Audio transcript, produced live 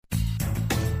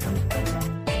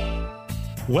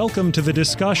Welcome to the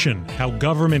discussion, How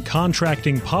Government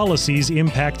Contracting Policies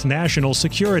Impact National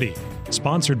Security,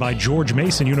 sponsored by George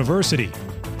Mason University.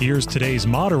 Here's today's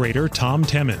moderator, Tom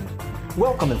Temin.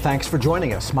 Welcome and thanks for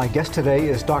joining us. My guest today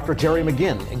is Dr. Jerry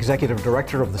McGinn, Executive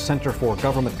Director of the Center for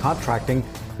Government Contracting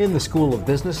in the School of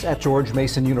Business at George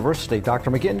Mason University.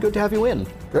 Dr. McGinn, good to have you in.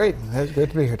 Great. It's great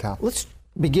to be here, Tom. Let's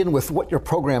begin with what your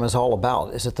program is all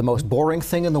about. Is it the most boring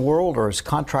thing in the world, or is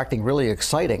contracting really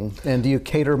exciting? And do you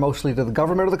cater mostly to the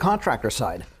government or the contractor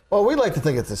side? Well, we like to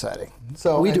think it's exciting.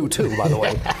 We do too, by the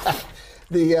way.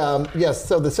 Yes.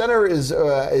 So the center is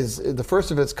the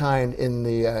first of its kind in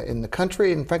the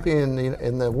country, and frankly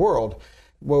in the world,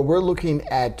 where we're looking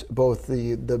at both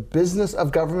the business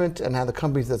of government and how the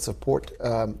companies that support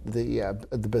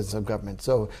the business of government.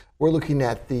 So we're looking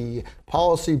at the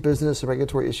policy, business, and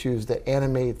regulatory issues that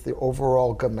animate the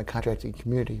overall government contracting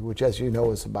community, which, as you know,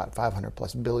 is about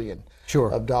 $500+ billion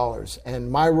of dollars.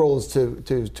 And my role is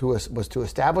was to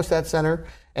establish that center,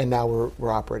 and now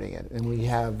we're operating it, and we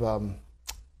have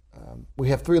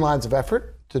 3 lines of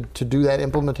effort to do that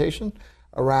implementation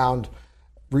around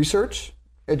research,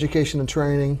 education and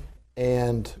training,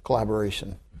 and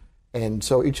collaboration. And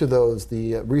so each of those,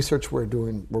 the research we're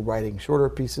writing shorter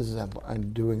pieces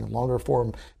and doing longer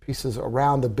form pieces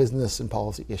around the business and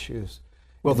policy issues.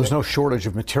 Well, there's no shortage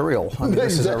of material. I mean,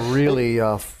 this is a really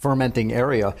fermenting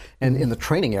area. And in the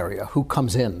training area, who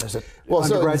comes in? Is it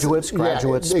undergraduates,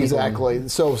 graduates? Yeah, exactly.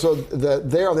 So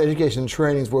there on the education and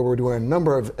trainings where we're doing a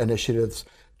number of initiatives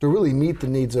to really meet the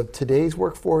needs of today's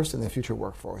workforce and the future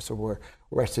workforce. So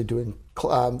we're actually doing,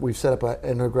 we've set up an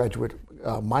undergraduate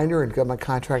minor in government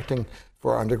contracting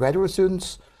for our undergraduate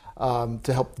students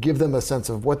to help give them a sense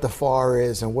of what the FAR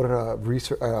is and what a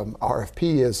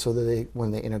RFP is, so that when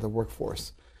they enter the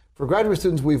workforce. For graduate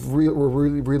students, we're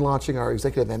really relaunching our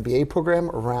executive MBA program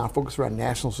focused around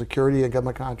national security and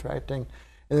government contracting.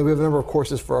 And then we have a number of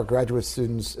courses for our graduate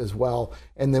students as well.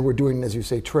 And then we're doing, as you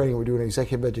say, training. We're doing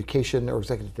executive education or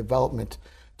executive development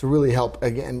to really help,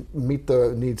 again, meet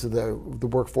the needs of the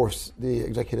workforce, the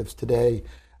executives today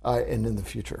and in the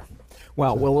future.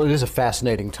 Wow, well, it is a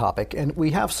fascinating topic. And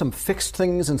we have some fixed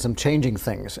things and some changing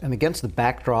things. And against the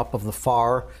backdrop of the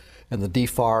FAR and the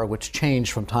DFAR, which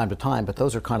change from time to time, but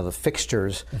those are kind of the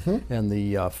fixtures and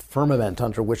the firmament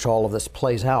under which all of this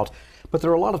plays out. But there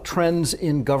are a lot of trends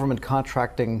in government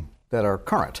contracting that are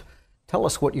current. Tell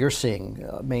us what you're seeing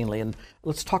mainly, and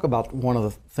let's talk about one of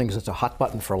the things that's a hot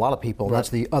button for a lot of people, and that's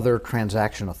the other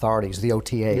transaction authorities, the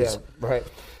OTAs. Yeah, right.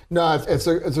 No, it's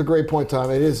a great point,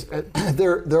 Tom. It is.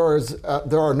 There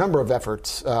are a number of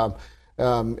efforts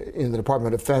in the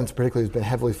Department of Defense, particularly, has been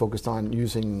heavily focused on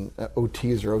using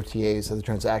OTs or OTAs as the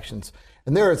transactions.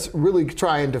 And there it's really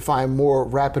trying to find more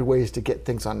rapid ways to get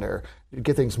things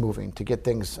moving, to get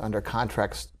things under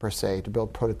contracts per se, to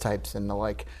build prototypes and the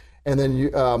like. And then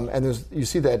you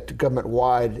see that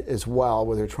government-wide as well,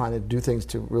 where they're trying to do things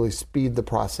to really speed the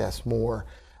process more.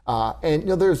 And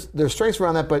there's strengths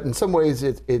around that, but in some ways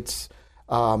it's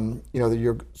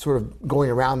you're sort of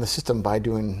going around the system by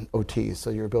doing OTs.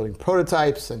 So you're building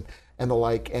prototypes and the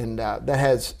like, and that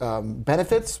has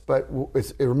benefits, but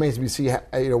it remains to be seen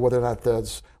whether or not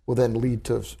those will then lead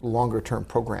to longer-term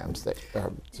programs.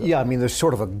 Yeah, I mean, there's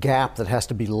sort of a gap that has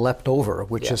to be leapt over,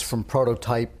 which is from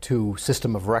prototype to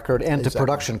system of record and to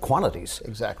production quantities.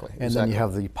 Exactly. And then you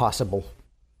have the possible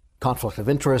conflict of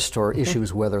interest or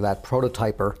issues whether that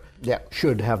prototyper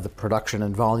should have the production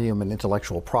and volume and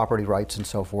intellectual property rights and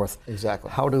so forth. Exactly.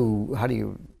 How do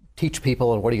you teach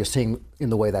people, and what are you seeing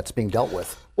in the way that's being dealt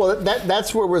with? Well,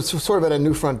 that's where we're sort of at a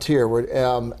new frontier,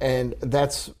 and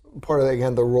that's part of,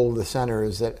 again, the role of the center,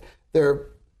 is that they're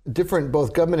different,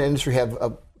 both government and industry have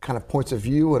kind of points of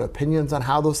view and opinions on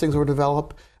how those things were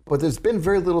developed, but there's been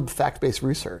very little fact-based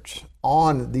research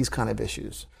on these kind of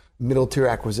issues. Middle tier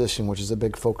acquisition, which is a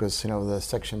big focus, the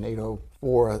Section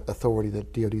 804 authority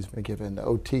that DoD's been given, the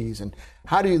OTs, and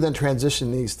how do you then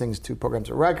transition these things to programs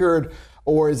of record,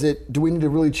 or do we need to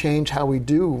really change how we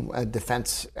do a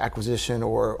defense acquisition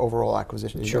or overall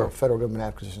acquisition, or federal government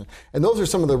acquisition? And those are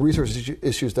some of the research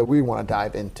issues that we want to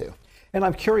dive into. And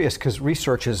I'm curious, because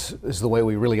research is the way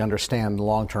we really understand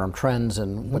long-term trends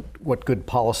and what good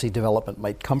policy development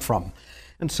might come from.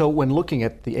 And so when looking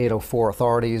at the 804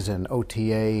 authorities and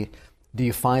OTA, do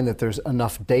you find that there's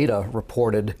enough data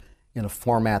reported in a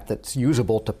format that's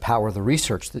usable to power the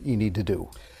research that you need to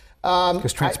do?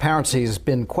 Because transparency has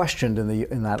been questioned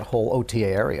in that whole OTA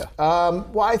area.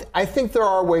 Well, I think there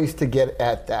are ways to get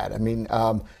at that. I mean,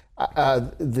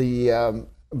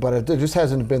 but it just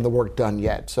hasn't been the work done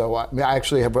yet. So I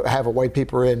actually have a white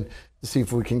paper in to see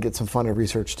if we can get some funded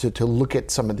research to look at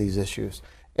some of these issues.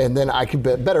 And then I can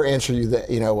better answer you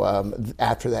that,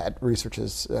 after that research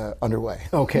is underway.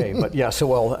 Okay, but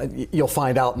you'll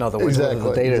find out in other ways whether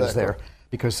the data is there,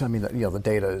 because the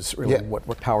data is really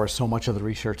what powers so much of the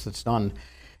research that's done.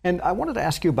 And I wanted to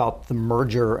ask you about the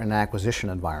merger and acquisition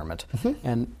environment.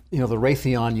 And the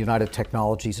Raytheon United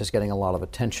Technologies is getting a lot of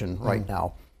attention right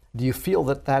now. Do you feel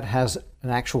that has an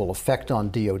actual effect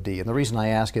on DoD? And the reason I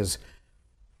ask is,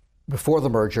 before the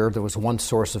merger, there was one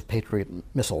source of Patriot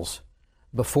missiles.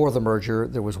 Before the merger,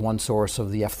 there was one source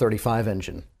of the F-35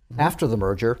 engine. After the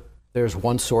merger, there's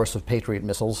one source of Patriot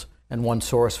missiles and one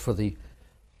source for the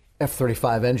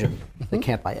F-35 engine. They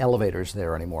can't buy elevators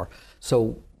there anymore.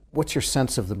 So what's your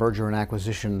sense of the merger and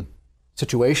acquisition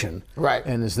situation? Right.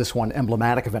 And is this one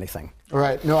emblematic of anything?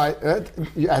 Right. No, I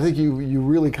think you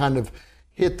really kind of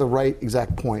hit the right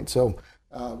exact point. So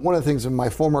one of the things in my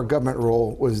former government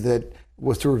role was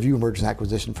to review mergers and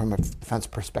acquisition from a defense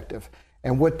perspective.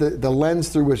 And what the lens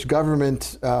through which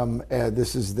government,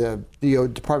 this is the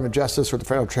Department of Justice or the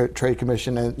Federal Trade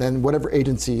Commission, and then whatever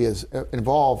agency is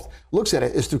involved, looks at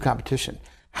it is through competition.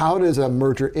 How does a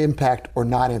merger impact or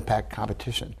not impact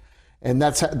competition? And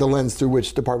that's the lens through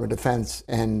which Department of Defense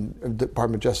and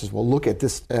Department of Justice will look at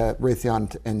this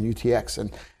Raytheon and UTX.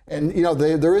 And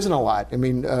there isn't a lot.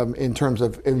 In terms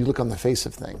of, if you look on the face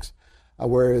of things.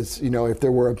 Whereas, if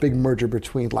there were a big merger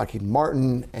between Lockheed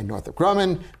Martin and Northrop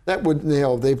Grumman, that would,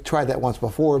 they've tried that once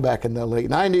before back in the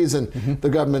late 90s, and the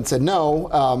government said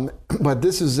no. But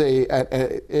this is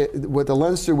what the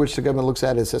lens through which the government looks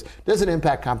at it says, does it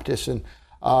impact competition?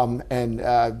 And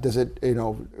does it,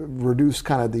 reduce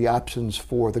kind of the options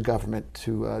for the government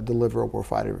to deliver a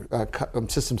warfighter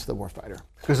systems to the warfighter?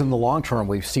 Because in the long term,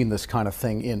 we've seen this kind of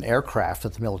thing in aircraft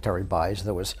that the military buys.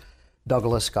 There was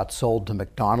Douglas got sold to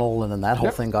McDonnell, and then that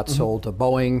whole thing got sold to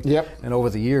Boeing. And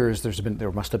over the years,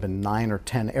 there must have been 9 or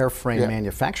 10 airframe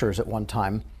manufacturers at one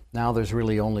time. Now there's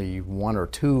really only 1 or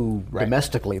 2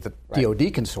 domestically that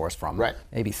DoD can source from,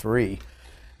 maybe 3.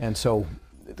 And so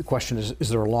the question is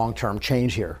there a long-term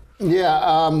change here?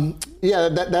 That's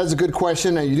a good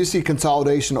question. And you do see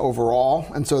consolidation overall.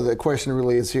 And so the question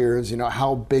really is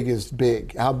how big is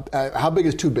big? How big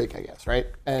is too big, I guess, right?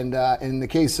 And in the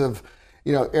case of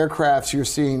aircrafts, you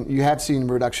have seen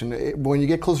reduction. When you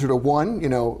get closer to 1,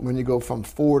 when you go from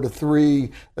 4 to 3,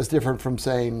 that's different from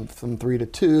saying from 3 to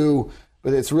 2.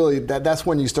 But it's really that's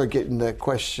when you start getting the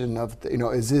question of,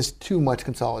 is this too much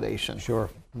consolidation? Sure.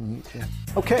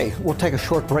 Okay, we'll take a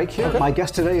short break here. My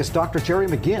guest today is Dr. Jerry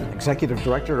McGinn, Executive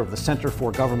Director of the Center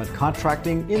for Government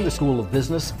Contracting in the School of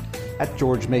Business at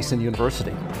George Mason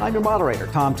University. I'm your moderator,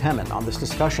 Tom Temin, on this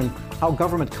discussion, how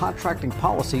government contracting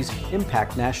policies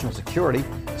impact national security,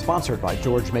 sponsored by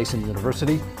George Mason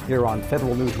University, here on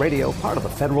Federal News Radio, part of the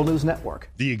Federal News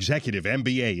Network. The Executive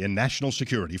MBA in National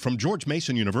Security from George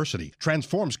Mason University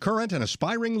transforms current and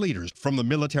aspiring leaders from the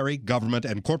military, government,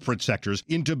 and corporate sectors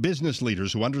into business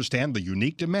leaders who understand the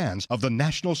unique demands of the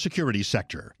national security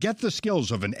sector. Get the skills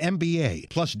of an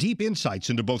MBA, plus deep insights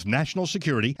into both national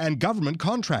security and government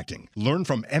contracting. Learn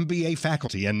from MBA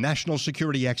faculty and national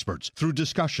security experts through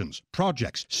discussions,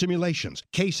 projects, simulations,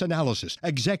 case analysis,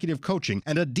 executive coaching,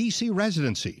 and a DC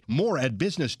residency. More at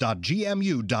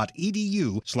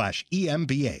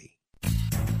business.gmu.edu/EMBA.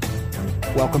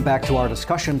 Welcome back to our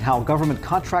discussion, how government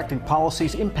contracting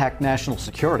policies impact national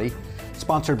security,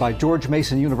 sponsored by George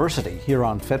Mason University, here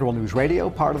on Federal News Radio,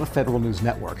 part of the Federal News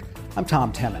Network. I'm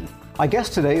Tom Temin. My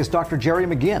guest today is Dr. Jerry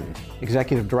McGinn,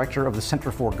 Executive Director of the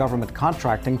Center for Government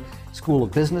Contracting, School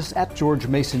of Business at George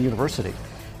Mason University.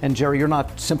 And Jerry, you're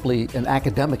not simply an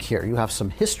academic here. You have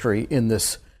some history in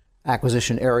this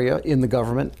acquisition area, in the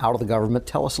government, out of the government.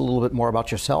 Tell us a little bit more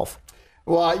about yourself.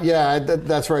 Well,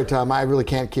 that's right, Tom. I really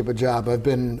can't keep a job. I've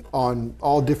been on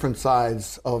all different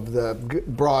sides of the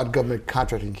broad government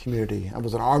contracting community. I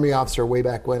was an Army officer way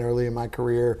back when, early in my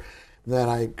career. Then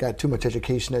I got too much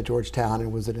education at Georgetown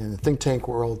and was in the think tank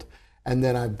world. And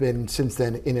then I've been, since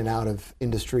then, in and out of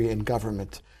industry and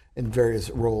government in various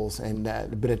roles, and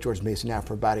been at George Mason now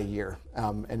for about a year.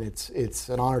 And it's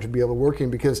an honor to be able to work in,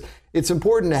 because it's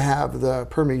important to have the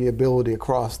permeability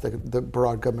across the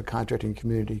broad government contracting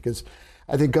community, because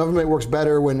I think government works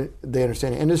better when they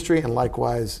understand industry, and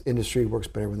likewise, industry works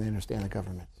better when they understand the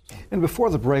government. And before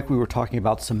the break, we were talking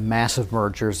about some massive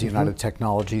mergers, United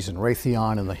Technologies and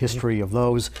Raytheon, and the history of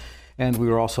those. And we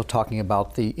were also talking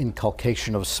about the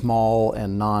inculcation of small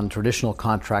and non-traditional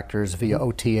contractors via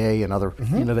OTA and other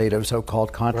innovative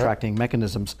so-called contracting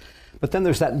mechanisms. But then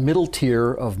there's that middle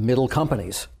tier of middle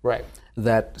companies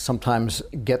that sometimes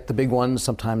get the big ones,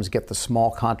 sometimes get the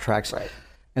small contracts.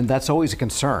 And that's always a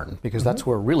concern, because that's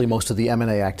where really most of the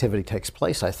M&A activity takes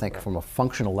place, I think, from a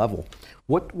functional level.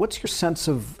 What's your sense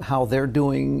of how they're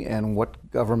doing and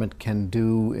what government can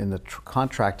do in the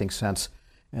contracting sense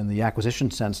and the acquisition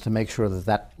sense to make sure that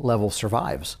that level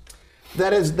survives?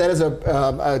 That is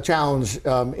a challenge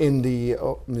in the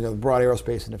broad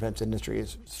aerospace and defense industry,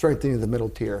 is strengthening the middle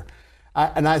tier,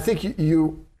 and I think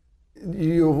you'll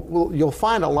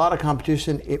find a lot of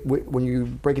competition when you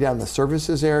break it down in the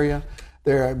services area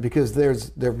there, because there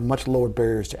are much lower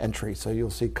barriers to entry. So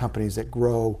you'll see companies that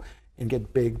grow and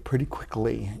get big pretty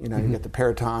quickly. You get the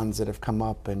Peritons that have come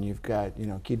up, and you've got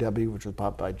KeyW, which was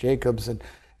bought by Jacobs, and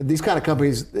these kind of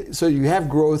companies. So you have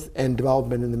growth and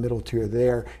development in the middle tier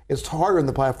there. It's harder in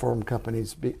the platform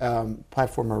companies,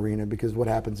 platform arena, because what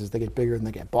happens is they get bigger and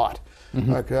they get bought.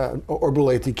 Like Orbital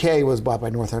ATK was bought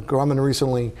by Northrop Grumman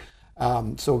recently.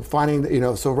 So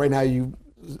finding, so right now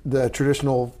the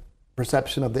traditional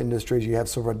perception of the industry is you have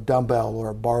sort of a dumbbell or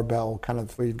a barbell kind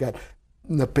of, where you've got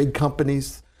the big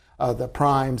companies, the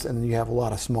primes, and then you have a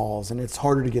lot of smalls, and it's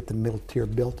harder to get the middle tier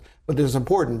built, but it's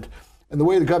important. And the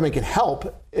way the government can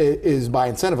help is by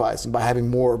incentivizing, by having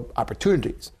more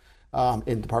opportunities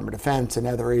in Department of Defense and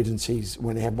other agencies.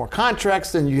 When they have more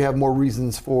contracts, then you have more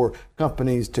reasons for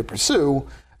companies to pursue,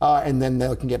 and then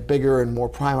they can get bigger and more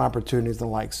prime opportunities and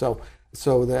the like. So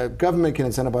the government can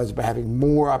incentivize by having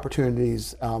more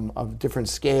opportunities of different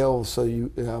scales, so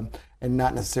and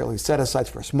not necessarily set asides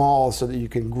for small, so that you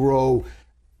can grow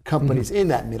companies in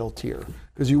that middle tier,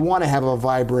 because you want to have a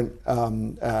vibrant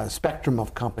spectrum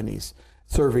of companies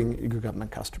serving your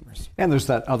government customers. And there's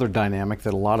that other dynamic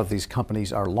that a lot of these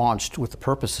companies are launched with the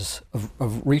purposes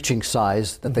of reaching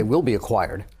size that they will be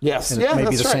acquired. Yes, and it may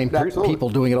be the same people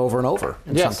doing it over and over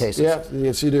in some cases.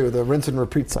 Yes, you do. The rinse and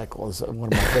repeat cycle is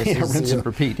one of my favorites. Rinse and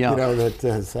repeat,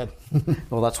 that.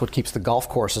 Well, that's what keeps the golf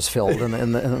courses filled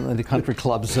and the country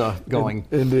clubs going.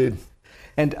 Indeed.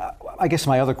 And I guess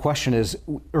my other question is,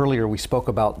 earlier we spoke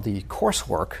about the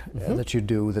coursework that you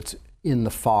do that's in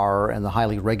the FAR and the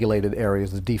highly regulated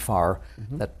areas, the DFAR,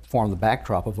 that form the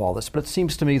backdrop of all this. But it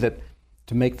seems to me that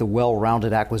to make the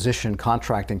well-rounded acquisition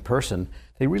contracting person,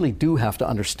 they really do have to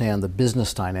understand the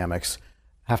business dynamics,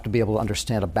 have to be able to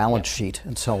understand a balance sheet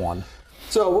and so on.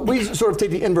 So we sort of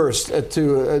take the inverse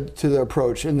to the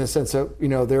approach, in the sense that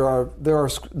there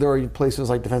are places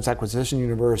like Defense Acquisition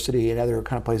University and other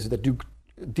kind of places that do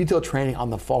detailed training on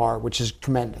the FAR, which is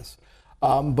tremendous.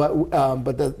 But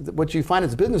what you find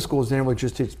is business schools generally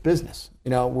just teach business,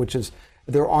 which is,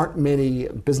 there aren't many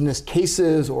business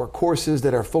cases or courses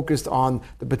that are focused on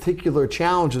the particular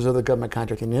challenges of the government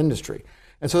contracting industry.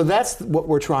 And so that's what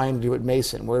we're trying to do at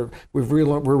Mason. We're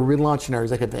relaunching our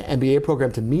executive MBA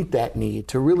program to meet that need,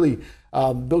 to really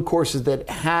build courses that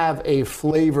have a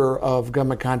flavor of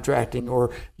government contracting or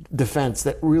defense,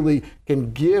 that really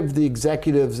can give the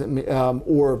executives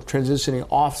or transitioning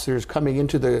officers coming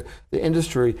into the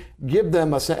industry, give them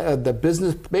the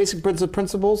business basic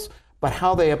principles, but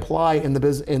how they apply in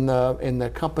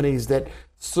the companies that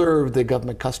serve the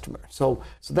government customer. So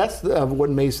that's what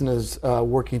Mason is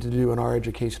working to do in our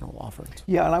educational offerings.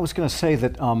 Yeah, and I was going to say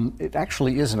that it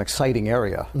actually is an exciting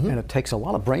area, and it takes a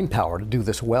lot of brain power to do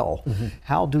this well.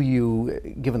 How do you,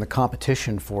 given the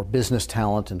competition for business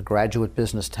talent and graduate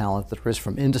business talent that there is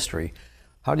from industry,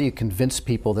 how do you convince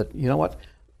people that,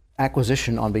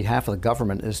 acquisition on behalf of the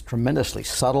government is tremendously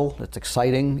subtle, it's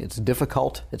exciting, it's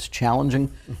difficult, it's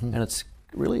challenging, and it's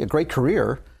really a great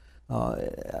career? How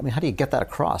do you get that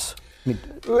across?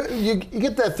 You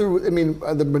get that through,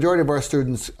 the majority of our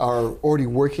students are already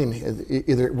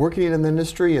either working in the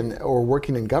industry or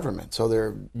working in government. So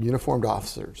they're uniformed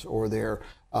officers, or they're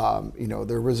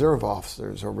reserve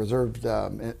officers, or reserved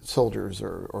soldiers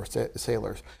or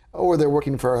sailors, or they're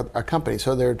working for a company.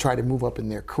 So they're trying to move up in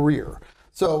their career.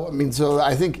 So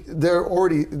I think they're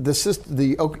already, the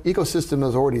ecosystem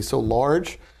is already so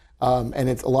large. And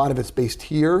a lot of it's based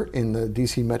here in the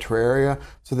DC metro area,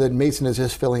 so that Mason is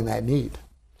just filling that need.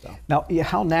 So. Now,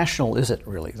 how national is it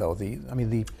really, though?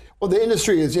 Well, the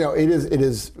industry is, it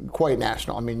is quite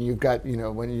national. You've got,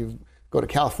 when you go to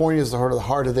California, is the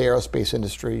heart of the aerospace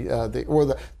industry, the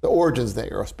origins of the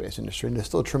aerospace industry, and there's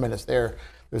still tremendous there.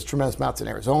 There's tremendous amounts in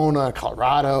Arizona,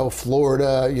 Colorado,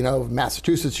 Florida,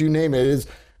 Massachusetts, you name it.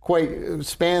 It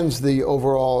spans the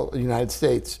overall United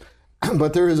States.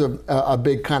 But there is a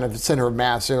big kind of center of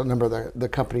mass. A number of the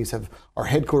companies are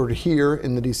headquartered here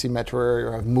in the DC metro area,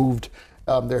 or have moved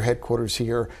their headquarters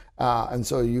here, and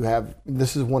so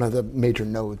this is one of the major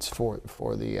nodes for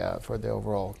the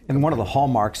overall. And one of the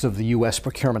hallmarks of the U.S.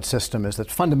 procurement system is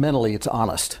that fundamentally it's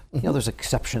honest. There's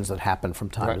exceptions that happen from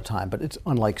time to time, but it's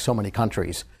unlike so many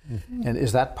countries. And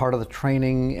is that part of the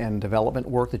training and development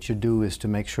work that you do, is to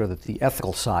make sure that the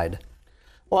ethical side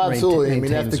Well, absolutely.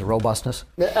 Maintains robustness.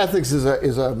 Ethics is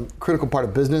a critical part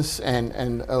of business,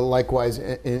 and likewise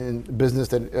in business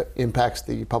that impacts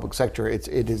the public sector, it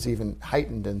is even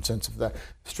heightened in the sense of the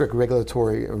strict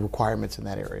regulatory requirements in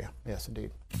that area. Yes,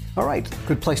 indeed. All right,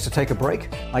 good place to take a break.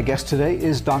 My guest today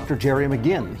is Dr. Jerry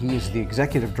McGinn. He is the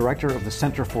Executive Director of the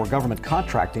Center for Government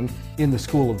Contracting in the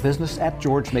School of Business at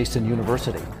George Mason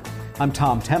University. I'm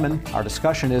Tom Temin. Our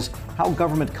discussion is how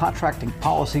government contracting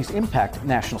policies impact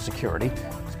national security,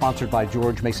 sponsored by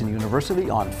George Mason University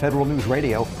on Federal News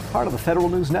Radio, part of the Federal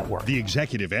News Network. The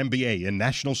Executive MBA in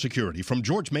National Security from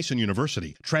George Mason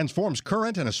University transforms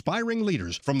current and aspiring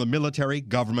leaders from the military,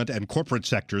 government, and corporate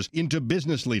sectors into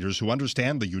business leaders who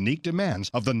understand the unique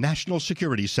demands of the national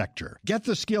security sector. Get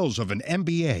the skills of an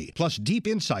MBA, plus deep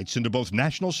insights into both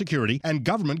national security and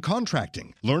government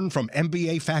contracting. Learn from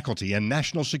MBA faculty and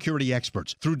national security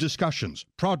experts through discussions,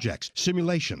 projects,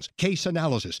 simulations, case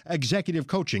analysis, executive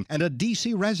coaching, and a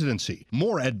DC residency.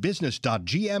 More at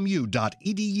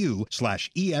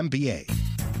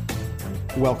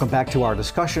business.gmu.edu/EMBA. Welcome back to our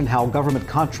discussion, how government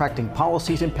contracting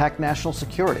policies impact national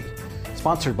security.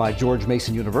 Sponsored by George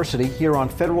Mason University here on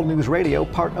Federal News Radio,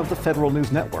 part of the Federal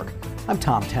News Network. I'm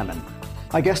Tom Temin.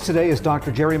 My guest today is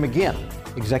Dr. Jerry McGinn,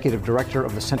 Executive Director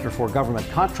of the Center for Government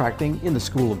Contracting in the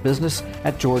School of Business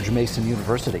at George Mason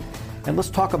University. And let's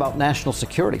talk about national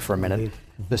security for a minute.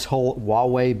 This whole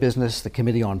Huawei business, the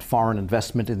Committee on Foreign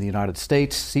Investment in the United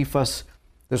States, CFIUS,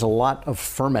 there's a lot of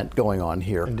ferment going on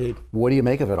here. Indeed. What do you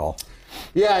make of it all?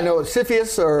 Yeah, I know.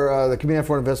 CFIUS, or the Committee on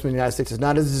Foreign Investment in the United States, is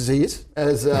not a disease,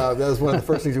 as that was one of the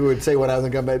first things we would say when I was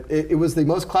in government. It was the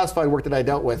most classified work that I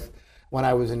dealt with when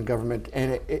I was in government,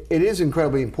 and it is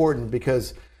incredibly important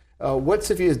because what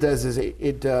CFIUS does is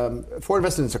foreign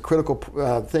investment is a critical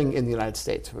thing in the United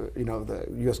States. You know, the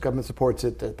U.S. government supports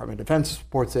it, the Department of Defense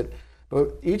supports it,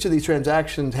 but each of these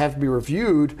transactions have to be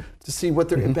reviewed to see what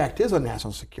their impact is on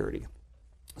national security.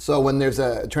 So when there's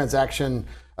a transaction,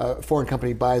 a foreign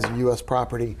company buys a U.S.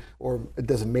 property or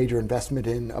does a major investment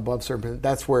in above certain,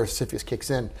 that's where CFIUS kicks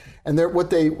in. And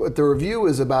what the review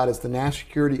is about is the national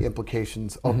security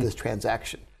implications of this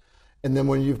transaction. And then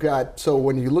when you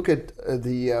look at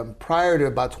the prior to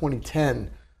about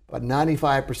 2010, about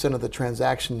 95% of the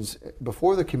transactions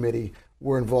before the committee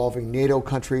were involving NATO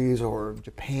countries or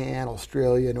Japan,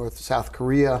 Australia, North, South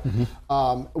Korea,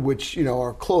 which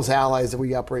are close allies that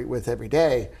we operate with every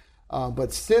day.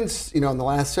 But since in the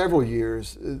last several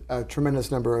years, a tremendous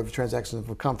number of transactions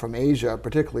have come from Asia,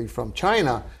 particularly from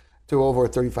China, to over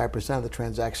 35% of the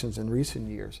transactions in recent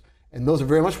years. And those are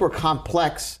very much more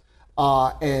complex.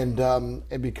 And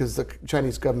because the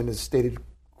Chinese government has stated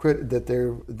that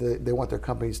they want their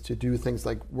companies to do things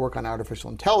like work on artificial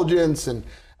intelligence and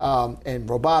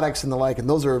robotics and the like, and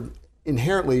those are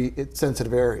inherently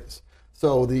sensitive areas.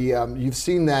 So you've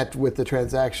seen that with the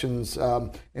transactions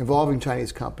involving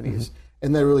Chinese companies,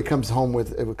 and that really comes home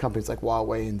with companies like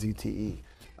Huawei and ZTE.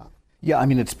 Yeah, I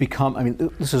mean,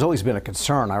 this has always been a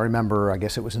concern. I remember, I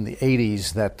guess it was in the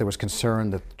 80s, that there was concern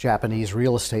that Japanese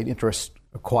real estate interests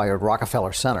acquired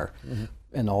Rockefeller Center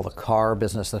and all the car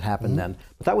business that happened then.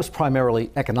 But that was primarily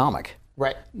economic.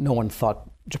 Right. No one thought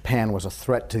Japan was a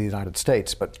threat to the United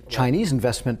States, but Chinese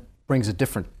investment brings a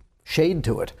different shade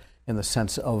to it in the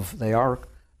sense of they are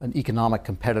an economic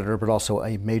competitor, but also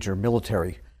a major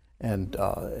military and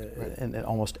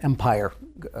almost empire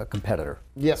competitor.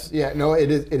 Yes, yeah, no,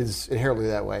 it is inherently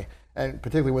that way. And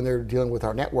particularly when they're dealing with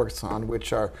our networks on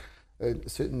which our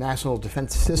national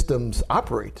defense systems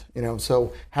operate,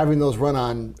 so having those run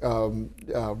on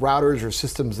routers or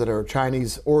systems that are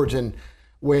Chinese origin,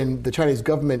 when the Chinese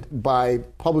government, by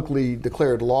publicly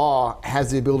declared law,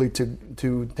 has the ability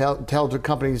to tell the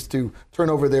companies to turn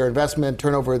over their investment,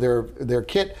 turn over their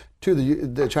kit to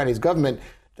the Chinese government,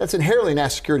 that's inherently a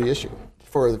national security issue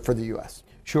for the U.S.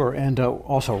 Sure, and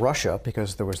also Russia,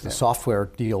 because there was the software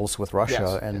deals with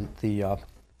Russia and the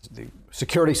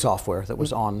security software that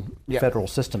was on federal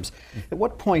systems. At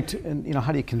what point, and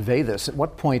how do you convey this? At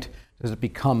what point does it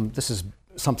become this is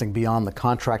something beyond the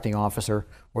contracting officer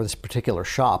or this particular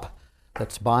shop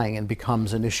that's buying and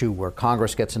becomes an issue where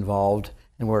Congress gets involved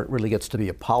and where it really gets to be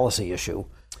a policy issue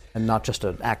and not just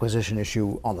an acquisition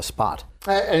issue on the spot?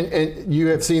 And you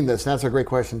have seen this, and that's a great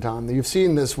question, Tom. You've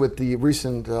seen this with the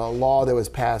recent law that was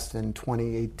passed in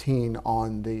 2018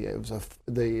 on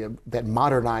that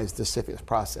modernized the CFIUS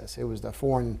process. It was the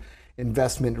Foreign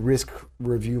Investment Risk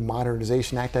Review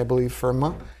Modernization Act, I believe,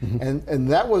 FIRMA. And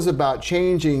that was about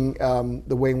changing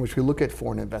the way in which we look at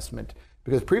foreign investment.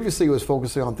 Because previously it was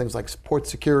focusing on things like port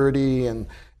security and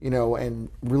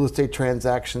real estate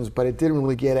transactions, but it didn't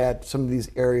really get at some of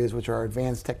these areas which are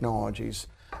advanced technologies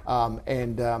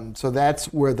So that's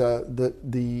where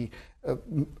the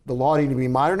law needed to be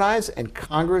modernized, and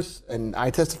Congress, and I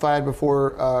testified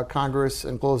before Congress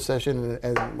in closed session,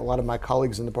 and a lot of my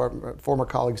colleagues in the department, former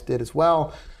colleagues, did as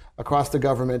well, across the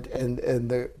government, and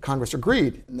the Congress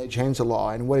agreed, and they changed the law.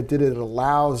 And what it did, it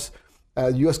allows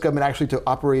the U.S. government actually to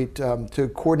operate,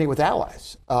 to coordinate with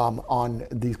allies on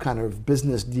these kind of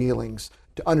business dealings,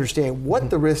 to understand what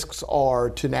the risks are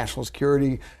to national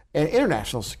security and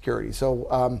international security. So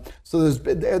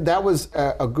that was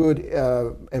a good,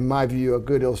 in my view, a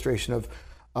good illustration of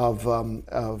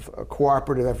a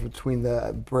cooperative effort between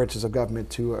the branches of government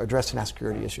to address the national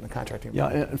security issue and contracting.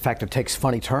 Yeah, in fact, it takes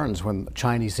funny turns when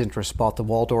Chinese interests bought the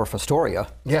Waldorf Astoria.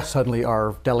 Yeah. Suddenly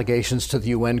our delegations to the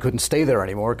UN couldn't stay there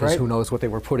anymore because who knows what they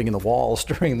were putting in the walls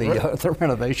during the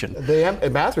renovation.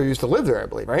 Ambassador used to live there, I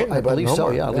believe, right? I believe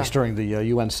so, at least during the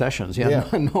UN sessions.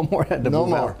 No more had to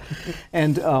move out.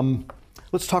 And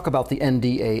let's talk about the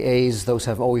NDAAs. Those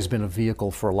have always been a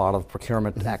vehicle for a lot of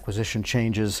procurement and acquisition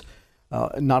changes.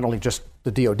 Not only just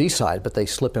the DoD side, but they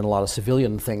slip in a lot of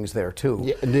civilian things there too.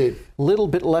 Yeah, indeed. A little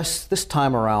bit less this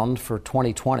time around for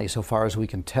 2020, so far as we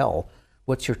can tell.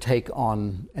 What's your take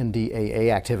on NDAA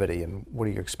activity, and what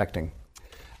are you expecting?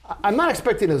 I'm not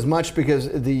expecting as much because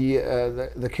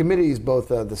the committees, both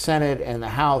the Senate and the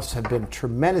House, have been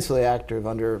tremendously active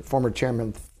under former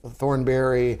Chairman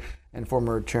Thornberry and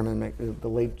former Chairman, the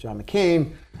late John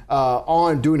McCain,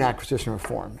 on doing acquisition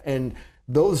reform. And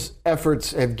those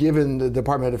efforts have given the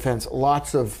Department of Defense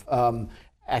lots of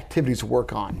activities to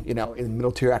work on, in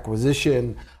military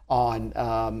acquisition,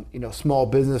 on small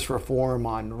business reform,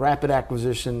 on rapid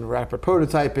acquisition, rapid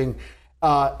prototyping.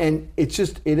 And it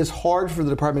is hard for the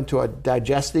department to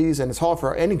digest these, and it's hard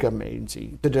for any government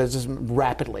agency to digest them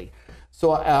rapidly.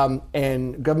 So,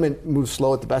 and government moves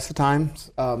slow at the best of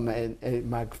times, and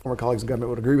my former colleagues in government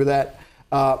would agree with that.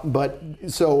 But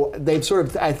so they've sort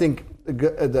of, I think,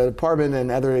 the department and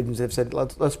other agencies have said,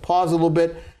 let's pause a little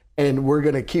bit, and we're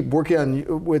going to keep working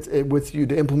on with you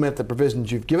to implement the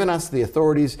provisions you've given us, the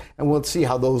authorities, and we'll see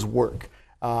how those work.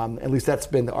 At least that's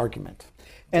been the argument.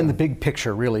 And the big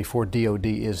picture really for DoD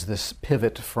is this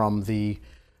pivot from the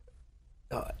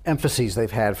emphases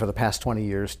they've had for the past 20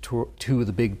 years to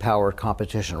the big power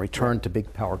competition, return to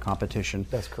big power competition.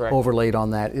 That's correct. Overlaid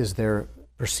on that is their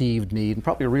perceived need, and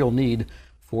probably a real need,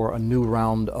 for a new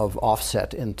round of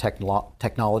offset in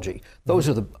technology. Those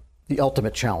are the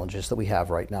ultimate challenges that we have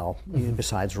right now,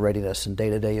 besides readiness and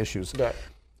day-to-day issues.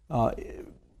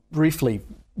 Briefly,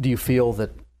 do you feel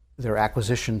that their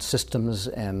acquisition systems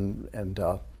and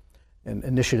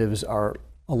initiatives are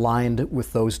aligned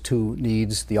with those two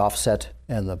needs, the offset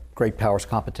and the great powers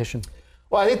competition?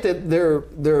 Well, I think that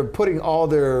they're putting all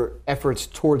their efforts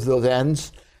towards those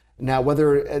ends. Now,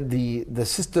 whether the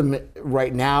system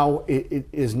right now it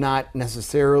is not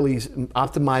necessarily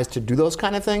optimized to do those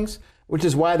kind of things, which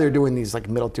is why they're doing these like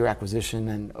military acquisition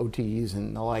and OTEs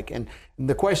and the like. And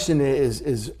the question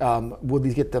is will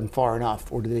these get them far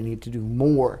enough, or do they need to do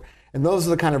more? And those are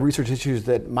the kind of research issues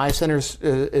that my center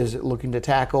is looking to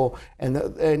tackle, and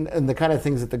the kind of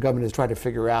things that the government is trying to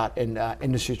figure out and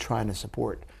industry is trying to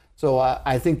support. So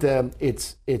I think that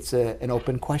it's an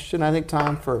open question, I think,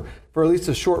 Tom, for at least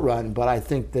a short run. But I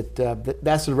think that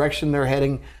that's the direction they're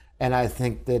heading, and I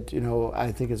think that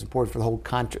I think it's important for the whole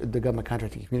the government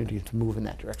contracting community to move in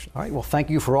that direction. All right. Well, thank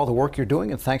you for all the work you're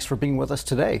doing, and thanks for being with us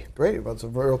today. Great. Well, it's a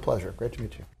real pleasure. Great to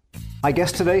meet you. My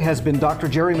guest today has been Dr.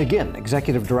 Jerry McGinn,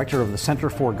 Executive Director of the Center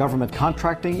for Government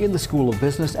Contracting in the School of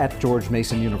Business at George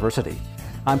Mason University.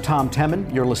 I'm Tom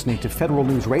Temin. You're listening to Federal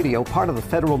News Radio, part of the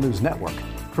Federal News Network.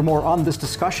 For more on this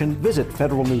discussion, visit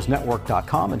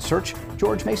federalnewsnetwork.com and search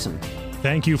George Mason.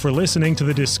 Thank you for listening to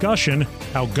the discussion,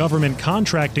 How Government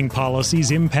Contracting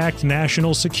Policies Impact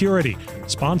National Security,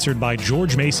 sponsored by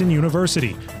George Mason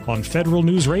University on Federal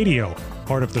News Radio,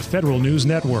 part of the Federal News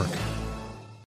Network.